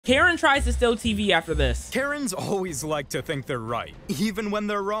Karen tries to steal TV after this. Karens always like to think they're right, even when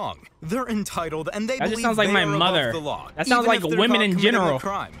they're wrong. They're entitled and they believe just sounds like they my are mother. above the law. That sounds even like if they're women caught in committing general. a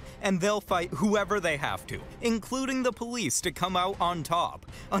crime, and they'll fight whoever they have to, including the police, to come out on top.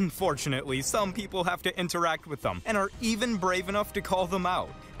 Unfortunately, some people have to interact with them and are even brave enough to call them out.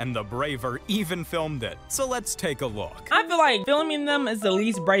 And the braver even filmed it. So let's take a look. I feel like filming them is the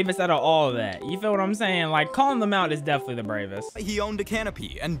least bravest out of all of that. You feel what I'm saying? Like, calling them out is definitely the bravest. He owned a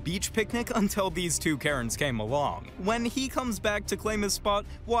canopy and beach picnic until these two Karens came along. When he comes back to claim his spot,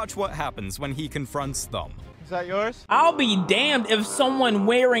 watch what happens when he confronts them. Is that yours? I'll be damned if someone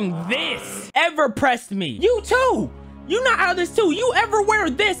wearing this ever pressed me. You too. You not out of this too. You ever wear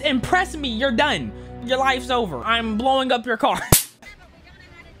this and press me, you're done. Your life's over. I'm blowing up your car.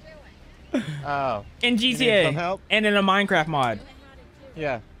 Oh. In You need some GTA help? and in a Minecraft mod.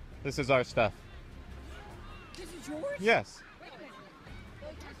 Yeah. This is our stuff. This is yours? Yes.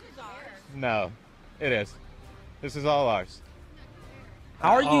 This is ours. No. It is. This is all ours.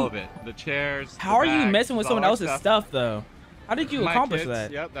 How are All you? of it. The chairs. How are the you bags, messing with all someone our else's stuff though? How did you My accomplish kids.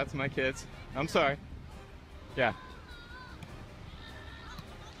 that? Yep, that's my kids. I'm sorry. Yeah.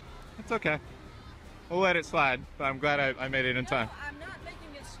 It's okay. We'll let it slide, but I'm glad I made it in time. I'm not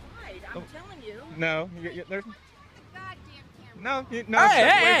making it slide. I'm telling you. No, there's Goddamn camera. no.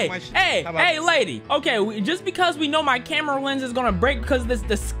 Hey, How hey, about hey, lady. Okay, just because we know my camera lens is gonna break because of this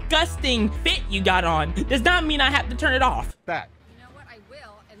disgusting fit you got on, does not mean I have to turn it off. that? You know what? I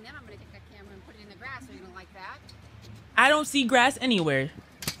will, and then I'm gonna take that camera and put it in the grass. Are you gonna like that? I don't see grass anywhere.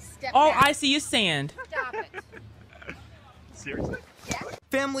 Step All back. I see is sand. Stop it. Seriously?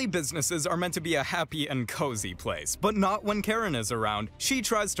 Family businesses are meant to be a happy and cozy place, but not when Karen is around. She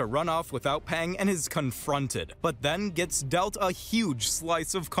tries to run off without paying and is confronted, but then gets dealt a huge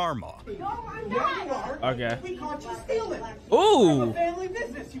slice of karma. No, I'm not. Okay. We caught you stealing. Ooh. A family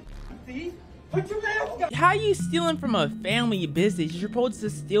business, you thief. Put your mask on. How you stealing from a family business? You're supposed to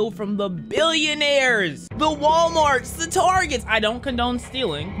steal from the billionaires, the Walmarts, the Targets. I don't condone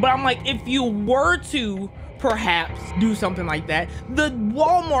stealing, but I'm like, if you were to perhaps do something like that, the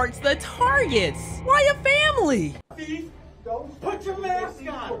Walmarts, the Targets, why a family? Thief, don't put your mask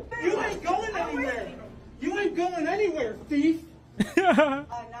on. You ain't going anywhere. You ain't going anywhere, thief. Not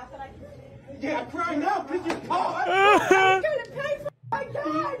that I can. Yeah, cry now, because you're caught. I'm gonna pay for my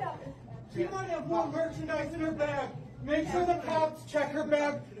God. She might have more merchandise in her bag. Make sure the cops check her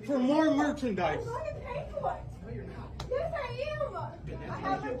bag for more merchandise. I'm going to pay for it. No, you're not. Yes, I am. I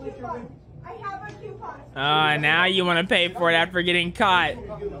have a coupon. I have a coupon. Now you want to pay for it after getting caught.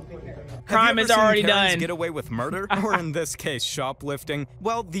 Have Crime you is ever seen already Karens done. get away with murder, or in this case, shoplifting?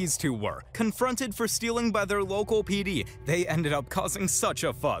 Well, these two were. Confronted for stealing by their local PD, they ended up causing such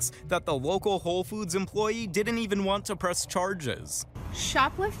a fuss that the local Whole Foods employee didn't even want to press charges.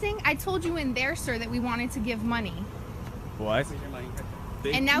 Shoplifting? I told you in there, sir, that we wanted to give money. What?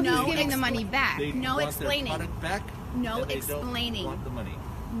 And now No, he's giving the money back. No explaining. Back, No and they don't explaining. want the money.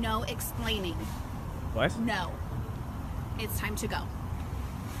 No explaining. What? No. It's time to go.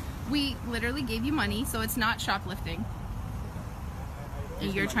 We literally gave you money, so it's not shoplifting.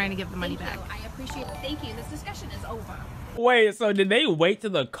 And you're trying to give the money Thank back. you. I appreciate it. Thank you. This discussion is over. Wait, so did they wait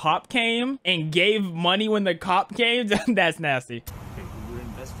till the cop came and gave money when the cop came? That's nasty. Okay, we're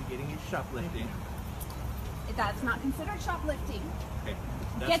investigating your shoplifting. That's not considered shoplifting. Okay,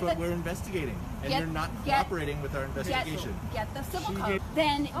 Get that's what the- we're investigating, and get- you're not get- cooperating with our investigation. Get the civil She code. gave-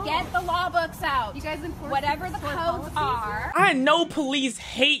 Then get the law books out. You guys enforce whatever the store codes policies? are. I know police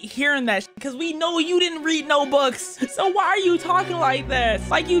hate hearing that because we know you didn't read no books. So why are you talking like this?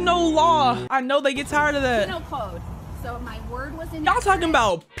 Like you know law. I know they get tired of that. Penal code. So my word was in. Y'all talking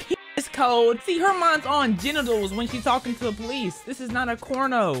about penis code. See, her mind's on genitals when she's talking to the police. This is not a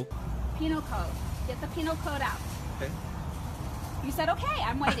corno. penal code. Get the penal code out. Okay, You said okay.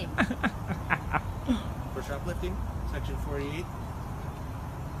 I'm waiting. for shoplifting, section 48,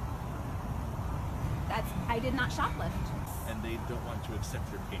 I did not shoplift. and they don't want to accept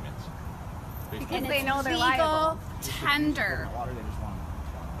your payments. Based Because And they it's know they're legal liable. tender.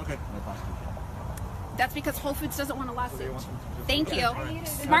 Okay. That's because Whole Foods doesn't want a lawsuit. Thank you.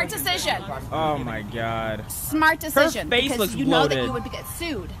 Smart decision. Oh my god. Smart decision. face because looks you know that bloated. you would get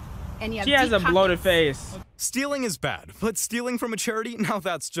sued. And you have She has a deep bloated pockets. face. Stealing is bad, but stealing from a charity, now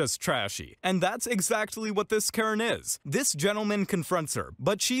that's just trashy. And that's exactly what this Karen is. This gentleman confronts her,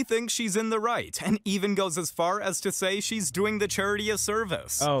 but she thinks she's in the right, and even goes as far as to say she's doing the charity a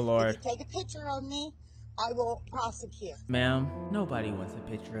service. Oh If lord. you take a picture of me, I will prosecute. Ma'am, nobody wants a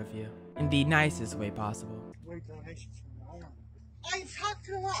picture of you. In the nicest way possible. I talked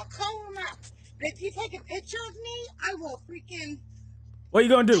to him. I'll call him up. If you take a picture of me, I will freaking What you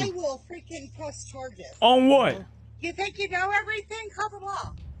gonna do? I will freaking press charges. On what? You think you know everything? Call the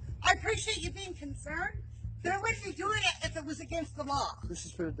law. I appreciate you being concerned. They wouldn't be doing it if it was against the law. This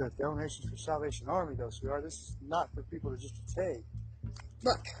is for the donations for Salvation Army, though, sweetheart. This is not for people to just take.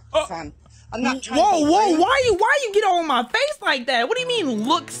 Look, son, I'm not trying whoa, to be whoa, rude. why you get all on my face like that? What do you mean,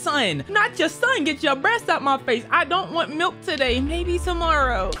 look, son? Not your son, get your breast out my face. I don't want milk today, maybe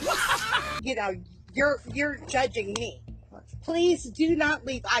tomorrow. You know, you're judging me. Please do not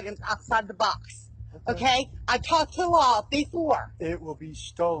leave items outside the box. Okay? I talked to law before. It will be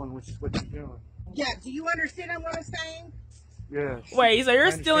stolen, which is what you're doing. Yeah, do you understand what I'm saying? Yes. Wait, so you're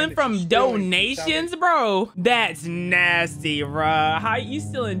stealing from donations, bro? That's nasty, bruh. How you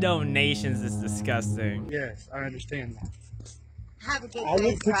stealing donations is disgusting. Yes, I understand that. Have a good I day,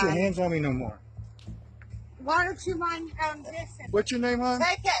 wouldn't put your son. hands on me no more. Why don't you mind this? What's your name, hon?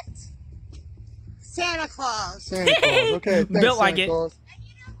 Take it. Santa Claus. Santa Claus. Okay, thanks, Built like Santa it. Claus. And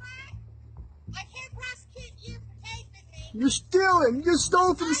you know what? I can't prosecute you for taping me. You're stealing. You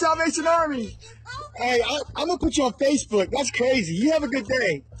stole from the Salvation Army. Hey, I'm gonna put you on Facebook. That's crazy. You have a good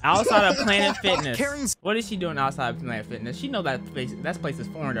day. Outside of Planet Fitness. Karen's- What is she doing outside of Planet Fitness? She know that place is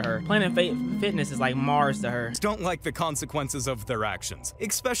foreign to her. Planet Fitness is like Mars to her. Don't like the consequences of their actions,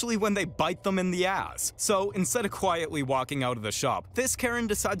 especially when they bite them in the ass. So instead of quietly walking out of the shop, this Karen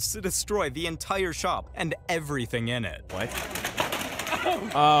decides to destroy the entire shop and everything in it. What?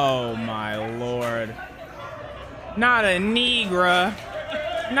 Oh my lord. Not a Negra.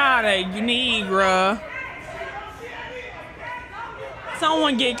 Not a Negra.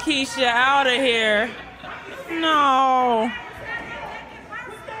 Someone get Keisha out of here. No.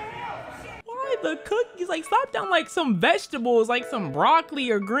 Why the cookies? Like, stop down like some vegetables, like some broccoli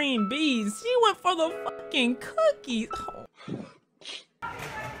or green beans. She went for the fucking cookies. Oh.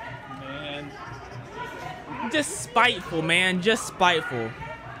 Man. Just spiteful, man. Just spiteful.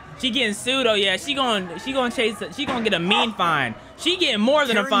 She getting sued, oh yeah. She gonna get a mean fine. She getting more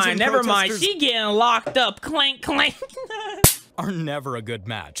than a Karens fine. and Never mind. protesters- She getting locked up. Clank, clank. Are never a good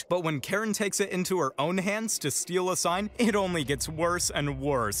match. But when Karen takes it into her own hands to steal a sign, it only gets worse and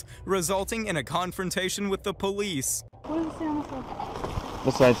worse, resulting in a confrontation with the police. What does it say on the front?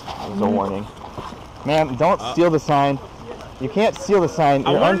 Besides, there's a warning. Ma'am, don't steal the sign. You can't steal the sign.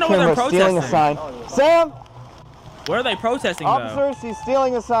 I You're wanna on know what they're camera stealing a sign. Sam! Where are they protesting though? Officers, he's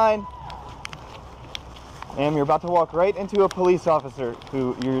stealing a sign. Ma'am, you're about to walk right into a police officer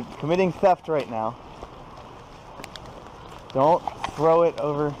who you're committing theft right now. Don't throw it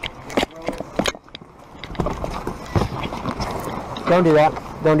over. Don't do that.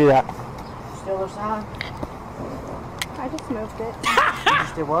 Don't do that. Steal a sign? I just moved it. You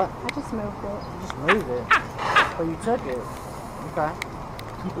just did what? I just moved it. You just moved it. But you took it. Okay.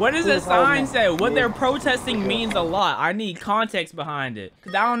 What does the sign say? What they're protesting means a lot. I need context behind it.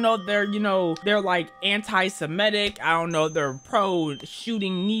 Cause I don't know if they're like anti-Semitic. I don't know if they're pro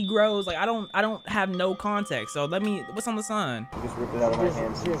shooting Negroes. Like I don't have no context. So what's on the sign? You just ripped it out of my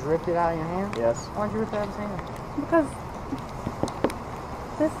hands. You just ripped it out of your hand? Yes. Why'd you rip it out of his hand? Because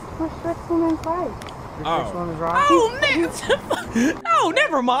this restricts women's rights. Restricts women's rights? Oh man! Oh,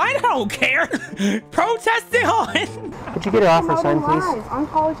 never mind. I don't care. Protesting on. Could you get her off her sign, Promoting please? lies on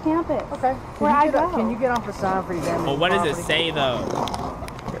college campus. Okay. Where I go. Can you get off the sign for your damage? Well, what does it say though?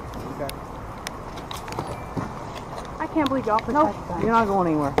 Okay. I can't believe y'all protect that. You're not going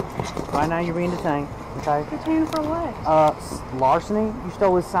anywhere. Right now you're being detained. Okay. Detained for what? Larceny? You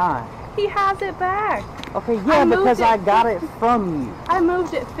stole his sign. He has it back. Okay, yeah, because I got it from you. I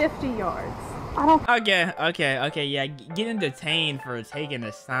moved it 50 yards. I don't. Okay, yeah. Getting detained for taking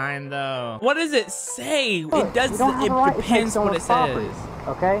a sign though. What does it say? Look, It does. you don't have It the right to take depends what it someone's property, says.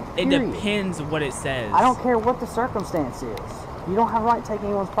 Okay? It Period. depends what it says. I don't care what the circumstance is. You don't have a right to take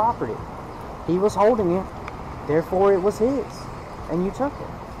anyone's property. He was holding it, therefore it was his, and you took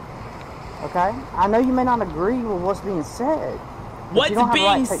it. Okay? I know you may not agree with what's being said. but What's you don't have a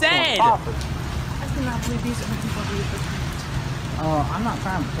right being to take someone's said? property. I cannot believe these are looking for you. I'm not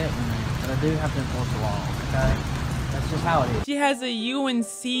trying to protect women, but I do have to enforce the law, okay? That's just how it is. She has a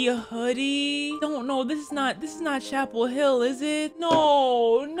UNC hoodie. Don't know. This is not Chapel Hill, is it?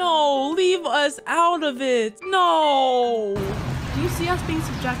 No, leave us out of it. No. Do you see us being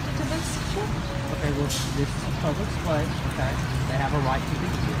subjected to this shit? Okay, well, this is a public place, okay? They have a right to be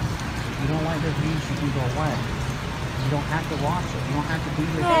here. If you don't like their views, you can go away. You don't have to watch it. You don't have to be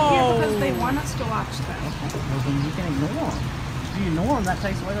with They're here because they want us to watch them. Okay, well then you can ignore them. If you ignore them, that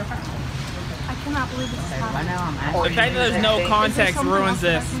takes away their power. I cannot believe this is Okay, right happening. now I'm asking The fact that there's no context ruins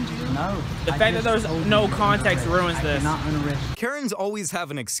this. No. The fact that there's no context ruins this. Karens always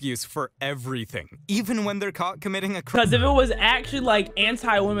have an excuse for everything, even when they're caught committing a crime. Because if it was actually like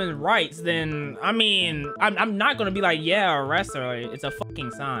anti-women's rights, then I mean, I'm not gonna be like, yeah, arrest her. Like, it's a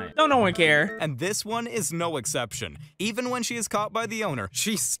fucking sign. Don't no one care. And this one is no exception. Even when she is caught by the owner,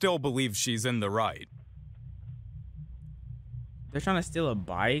 she still believes she's in the right. They're trying to steal a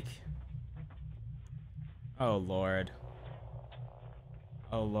bike. Oh Lord.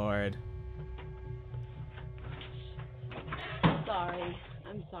 Oh Lord. Sorry.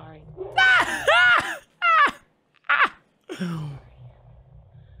 I'm sorry.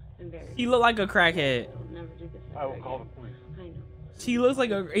 She looked like a crackhead. I will call the police. I know. She looks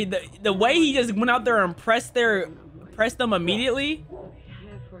like a the way he just went out there and pressed them immediately.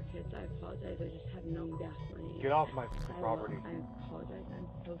 I have 4 kids. I apologize. I just have no gas money. Get off my property. I apologize. I'm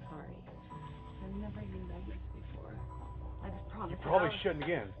so sorry. I've never even done this before. I just promise. You probably shouldn't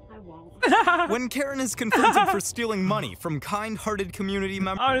again. I won't. When Karen is confronted for stealing money from kind-hearted community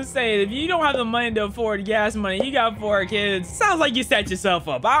members, I'm just saying, if you don't have the money to afford gas money, you got 4 kids. Sounds like you set yourself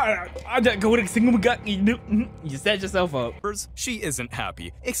up. I go to single gut. You set yourself up. she isn't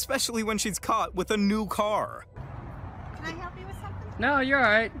happy, especially when she's caught with a new car. Can I help you with something? No, you're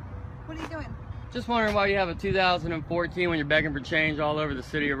all right. What are you doing? Just wondering why you have a 2014 when you're begging for change all over the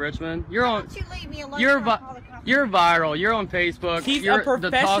city of Richmond. You're on. Don't you leave me alone? You're before I call the cops? you're viral. You're on Facebook. He's you're a professional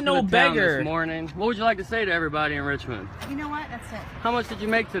the talk of the town beggar. this morning. What would you like to say to everybody in Richmond? You know what? That's it. How much did you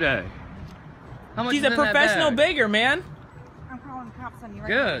make today? How much? He's is a in that professional bag? beggar, man. I'm calling the cops on you right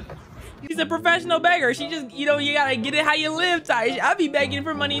Good. now. He's a professional beggar. She just, you know, you gotta get it how you live, Ty. I be begging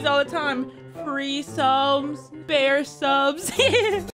for monies all the time. Free subs, bear subs.